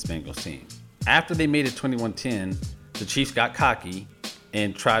 against this Bengals team. After they made it 21-10, the Chiefs got cocky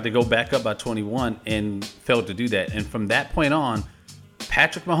and tried to go back up by 21 and failed to do that. And from that point on,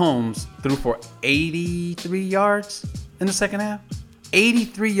 Patrick Mahomes threw for 83 yards in the second half.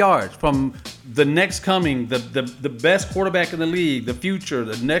 83 yards from the next coming, the best quarterback in the league, the future,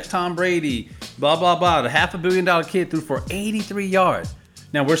 the next Tom Brady, blah, blah, blah. The $500 million kid threw for 83 yards.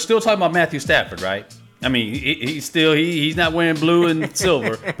 Now, we're still talking about Matthew Stafford, right? I mean, he's not wearing blue and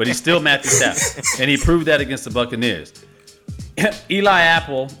silver, but he's still Matthew Stafford. And he proved that against the Buccaneers. Eli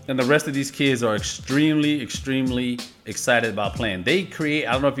Apple and the rest of these kids are extremely, extremely excited about playing. They create,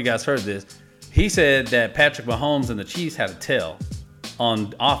 I don't know if you guys heard this, he said that Patrick Mahomes and the Chiefs had a tell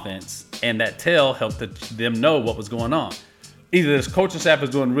on offense, and that tell helped them know what was going on. Either this coaching staff is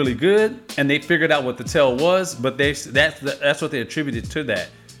doing really good, and they figured out what the tell was, but that's what they attributed to that.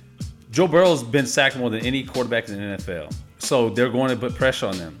 Joe Burrow's been sacked more than any quarterback in the NFL. So they're going to put pressure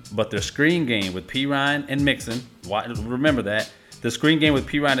on them. But their screen game with P. Ryan and Mixon, remember that. The screen game with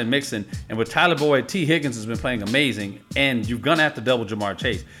P. Ryan and Mixon, and with Tyler Boyd, T. Higgins has been playing amazing, and you're going to have to double Jamar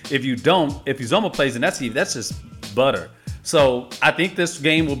Chase. If Uzomah plays, then that's just butter. So I think this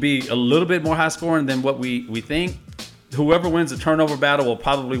game will be a little bit more high scoring than what we think. Whoever wins the turnover battle will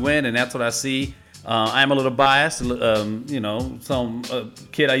probably win, and that's what I see. I am a little biased. Some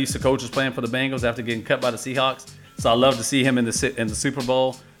kid I used to coach is playing for the Bengals after getting cut by the Seahawks. So I love to see him in the Super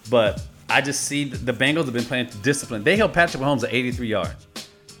Bowl. But I just see the Bengals have been playing discipline. They held Patrick Mahomes at 83 yards.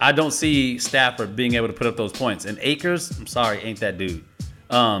 I don't see Stafford being able to put up those points. And Akers, I'm sorry, ain't that dude.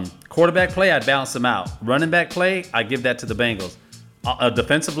 Quarterback play, I'd balance them out. Running back play, I give that to the Bengals. A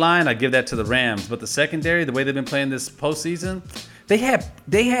defensive line, I give that to the Rams. But the secondary, the way they've been playing this postseason, they had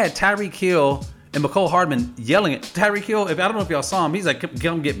Tyreek Hill and McCole Hardman yelling at Tyreek Hill. I don't know if y'all saw him. He's like,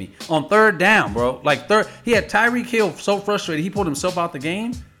 "Come get me." On third down, bro. He had Tyreek Hill so frustrated he pulled himself out the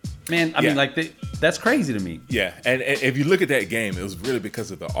game. Man, I mean, that's crazy to me. Yeah, and if you look at that game, it was really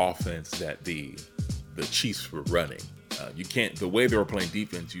because of the offense that the Chiefs were running. You can't, the way they were playing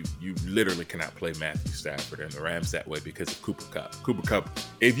defense, you literally cannot play Matthew Stafford and the Rams that way because of Cooper Kupp. Cooper Kupp,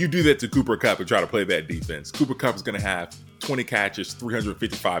 if you do that to Cooper Kupp and try to play that defense, Cooper Kupp is going to have 20 catches,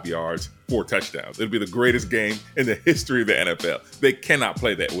 355 yards, 4 touchdowns. It'll be the greatest game in the history of the NFL. They cannot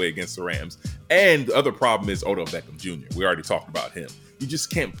play that way against the Rams. And the other problem is Odell Beckham Jr. We already talked about him. You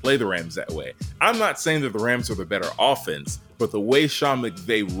just can't play the Rams that way. I'm not saying that the Rams are the better offense, but the way Sean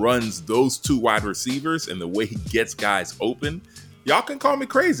McVay runs those two wide receivers and the way he gets guys open, y'all can call me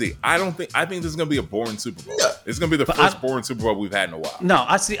crazy. I think this is gonna be a boring Super Bowl. Yeah. It's gonna be the first boring Super Bowl we've had in a while. No,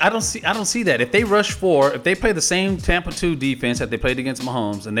 I don't see that. If they rush 4, if they play the same Tampa 2 defense that they played against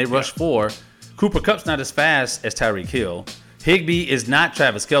Mahomes and they rush 4, Cooper Kupp's not as fast as Tyreek Hill. Higbee is not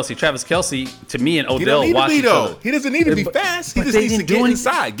Travis Kelce. Travis Kelce, to me and Odell, He watch each other. He doesn't need to be fast. He just needs to get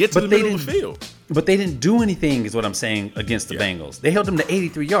inside, get to the middle of the field. But they didn't do anything, is what I'm saying, against the Bengals. They held them to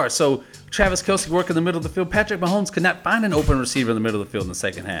 83 yards. So Travis Kelce worked in the middle of the field. Patrick Mahomes could not find an open receiver in the middle of the field in the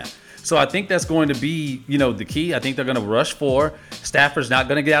second half. So I think that's going to be, the key. I think they're going to rush 4. Stafford's not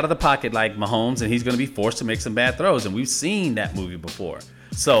going to get out of the pocket like Mahomes, and he's going to be forced to make some bad throws. And we've seen that movie before.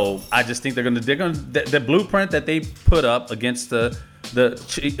 So I just think they're going to the blueprint that they put up against the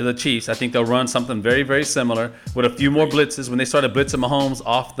Chiefs. I think they'll run something very, very similar with a few more blitzes. When they started blitzing Mahomes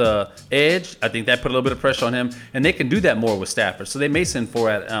off the edge, I think that put a little bit of pressure on him, and they can do that more with Stafford. So they may send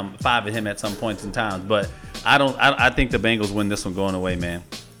 5 of him at some points in time, but I think the Bengals win this one going away, man.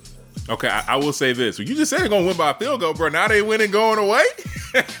 Okay, I will say this: you just said they're gonna win by a field goal, bro. Now they winning going away.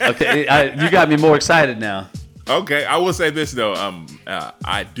 Okay, you got me more excited now. Okay, I will say this though.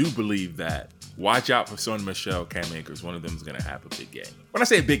 I do believe that. Watch out for Sony Michel, Cam Akers. One of them is going to have a big game. When I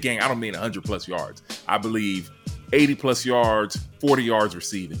say big game, I don't mean 100-plus yards. I believe 80-plus yards, 40 yards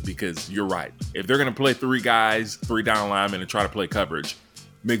receiving, because you're right. If they're going to play 3 guys, 3 down linemen, and try to play coverage,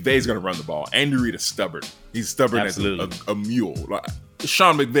 McVay's going to run the ball. Andy Reid is stubborn. He's stubborn Absolutely. as a mule. Like,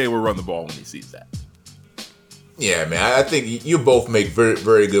 Sean McVay will run the ball when he sees that. Yeah, man, I think you both make very,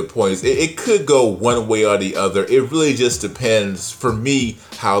 very good points. It could go one way or the other. It really just depends, for me,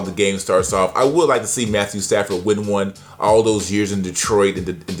 how the game starts off. I would like to see Matthew Stafford win one all those years in Detroit, in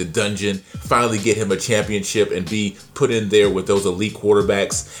the dungeon, finally get him a championship and be put in there with those elite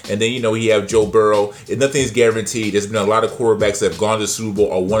quarterbacks. And then, you have Joe Burrow. And nothing's guaranteed. There's been a lot of quarterbacks that have gone to the Super Bowl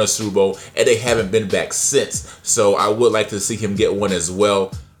or won a Super Bowl, and they haven't been back since. So I would like to see him get one as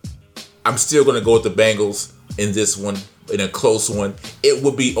well. I'm still going to go with the Bengals in this one, in a close one. It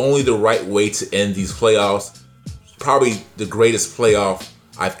would be only the right way to end these playoffs. Probably the greatest playoff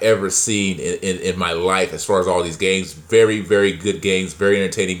I've ever seen in my life as far as all these games. Very, very good games, very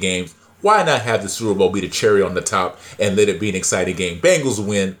entertaining games. Why not have the Super Bowl be the cherry on the top and let it be an exciting game? Bengals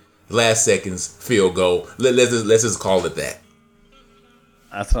win, last seconds, field goal. Let's just call it that.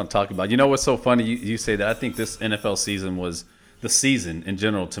 That's what I'm talking about. You know what's so funny? You say that. I think this NFL season the season in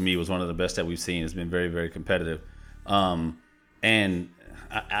general, to me, was one of the best that we've seen. It's been very, very competitive. And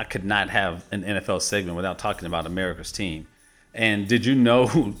I could not have an NFL segment without talking about America's team. And did you know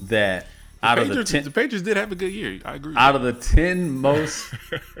that the Patriots did have a good year. I agree. Out of the 10 most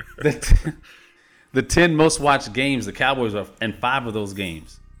the 10 most watched games, the Cowboys are in 5 of those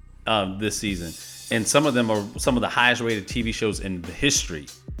games this season. And some of them are some of the highest rated TV shows in the history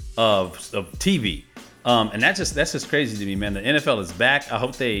of TV. And that's just crazy to me, man. The NFL is back. I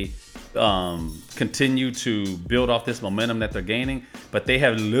hope they continue to build off this momentum that they're gaining. But they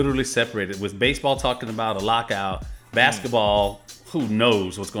have literally separated. With baseball talking about a lockout, basketball, who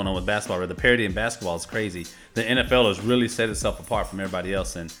knows what's going on with basketball. The parity in basketball is crazy. The NFL has really set itself apart from everybody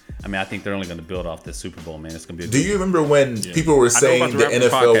else. And, I think they're only going to build off this Super Bowl, man. It's going to be. Do you remember when people were saying the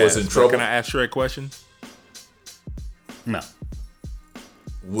NFL was in trouble? Can I ask Trey a question? No.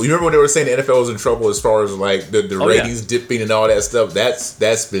 Well, you remember when they were saying the NFL was in trouble as far as like the ratings dipping and all that stuff?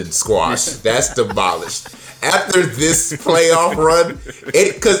 That's been squashed. That's demolished. After this playoff run,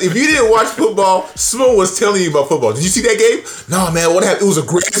 because if you didn't watch football, Smo was telling you about football. Did you see that game? No, man, what happened? It was the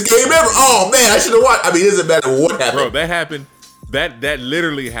greatest game ever. Oh, man, I should have watched. It doesn't matter what happened. Bro, that happened. That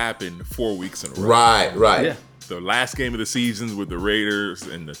literally happened 4 weeks in a row. Right. Yeah. The last game of the season with the Raiders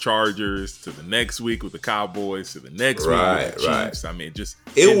and the Chargers, to the next week with the Cowboys, to the next week with the Chiefs. Just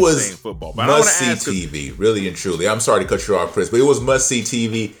it was football. But must-see TV, really and truly. I'm sorry to cut you off, Chris, but it was must-see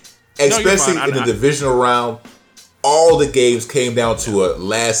TV, especially in the divisional round. All the games came down to a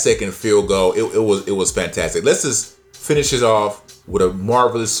last-second field goal. It was fantastic. Let's just finish it off with a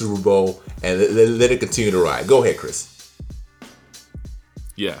marvelous Super Bowl and let it continue to ride. Go ahead, Chris.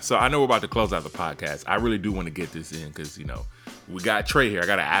 Yeah, so I know we're about to close out the podcast. I really do want to get this in because, we got Trey here. I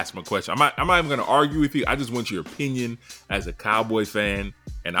got to ask him a question. I'm not even going to argue with you. I just want your opinion as a Cowboy fan,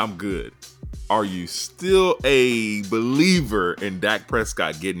 and I'm good. Are you still a believer in Dak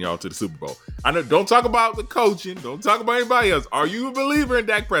Prescott getting y'all to the Super Bowl? I know. Don't talk about the coaching. Don't talk about anybody else. Are you a believer in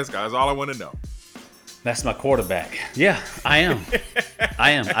Dak Prescott? That's all I want to know. That's my quarterback. Yeah, I am.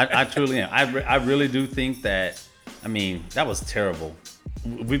 I truly am. I really do think that, that was terrible.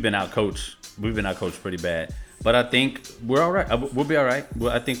 We've been out coached pretty bad. But I think we're all right. We'll be all right.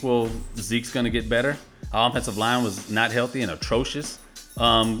 I think Zeke's going to get better. Our offensive line was not healthy and atrocious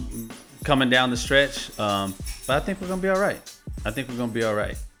coming down the stretch. But I think we're going to be all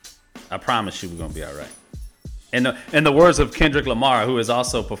right. I promise you we're going to be all right. In the words of Kendrick Lamar, who is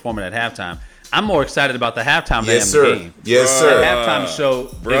also performing at halftime, I'm more excited about the halftime than the game. Yes, sir. The halftime show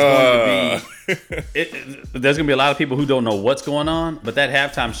is going to be... there's going to be a lot of people who don't know what's going on, but that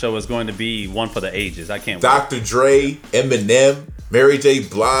halftime show is going to be one for the ages. I can't wait. Dr. Dre, Eminem, Mary J.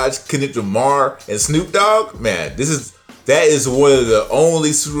 Blige, Kendrick Lamar, and Snoop Dogg. Man, that is one of the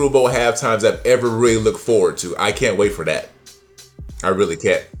only Super Bowl halftimes I've ever really looked forward to. I can't wait for that. I really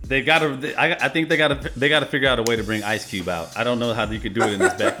can't. I think they gotta figure out a way to bring Ice Cube out. I don't know how you could do it in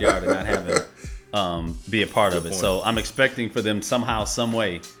his backyard and not have him be a part of it. So I'm expecting for them somehow, some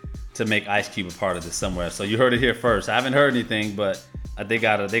way, to make Ice Cube a part of this somewhere. So you heard it here first. I haven't heard anything, but they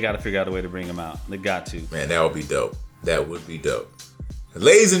gotta figure out a way to bring him out. They got to. Man, that would be dope. That would be dope.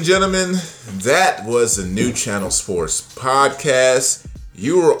 Ladies and gentlemen, that was the New Channel Sports Podcast.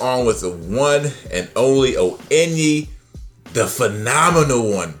 You were on with the one and only Onyenyi, the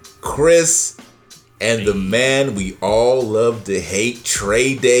phenomenal one, Chris, and the man we all love to hate,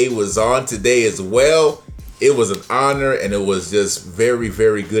 Trey Day, was on today as well. It was an honor, and it was just very,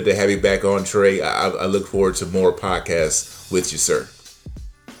 very good to have you back on, Trey. I look forward to more podcasts with you, sir.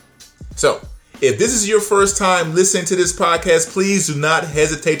 So, if this is your first time listening to this podcast, please do not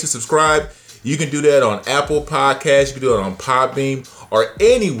hesitate to subscribe. You can do that on Apple Podcasts, you can do it on Podbean, or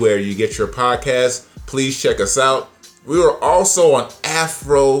anywhere you get your podcasts. Please check us out. We are also on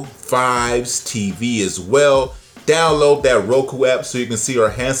Afro Vibes TV as well. Download that Roku app so you can see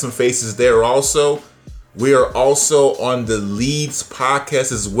our handsome faces there also. We are also on the Leads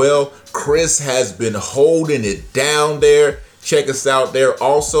podcast as well. Chris has been holding it down there. Check us out there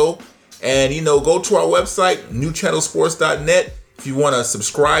also. And, go to our website, newchannelsports.net, if you want to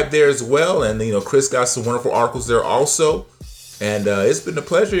subscribe there as well. And, Chris got some wonderful articles there also. And it's been a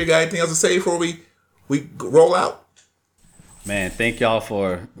pleasure. You got anything else to say before we roll out? Man, thank y'all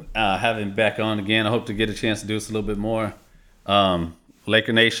for having me back on again. I hope to get a chance to do this a little bit more.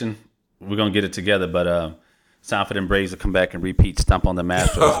 Laker Nation, we're going to get it together, but it's time for them Braves to come back and repeat, stomp on the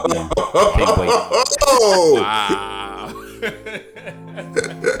Masters again. Can't wait. Wow.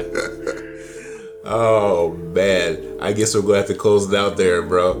 Oh, man. I guess we're going to have to close it out there,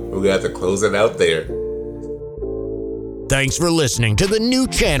 bro. We're going to have to close it out there. Thanks for listening to the New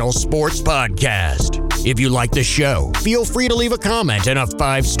Channel Sports Podcast. If you like the show, feel free to leave a comment and a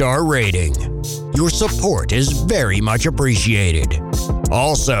 5-star rating. Your support is very much appreciated.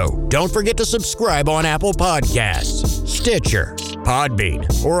 Also, don't forget to subscribe on Apple Podcasts, Stitcher,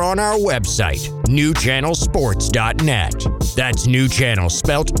 Podbean, or on our website, newchannelsports.net. That's New Channel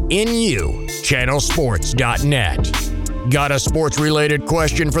spelt N-U, channelsports.net. Got a sports-related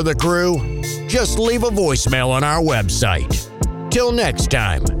question for the crew? Just leave a voicemail on our website. Till next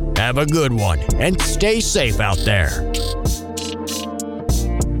time, have a good one and stay safe out there.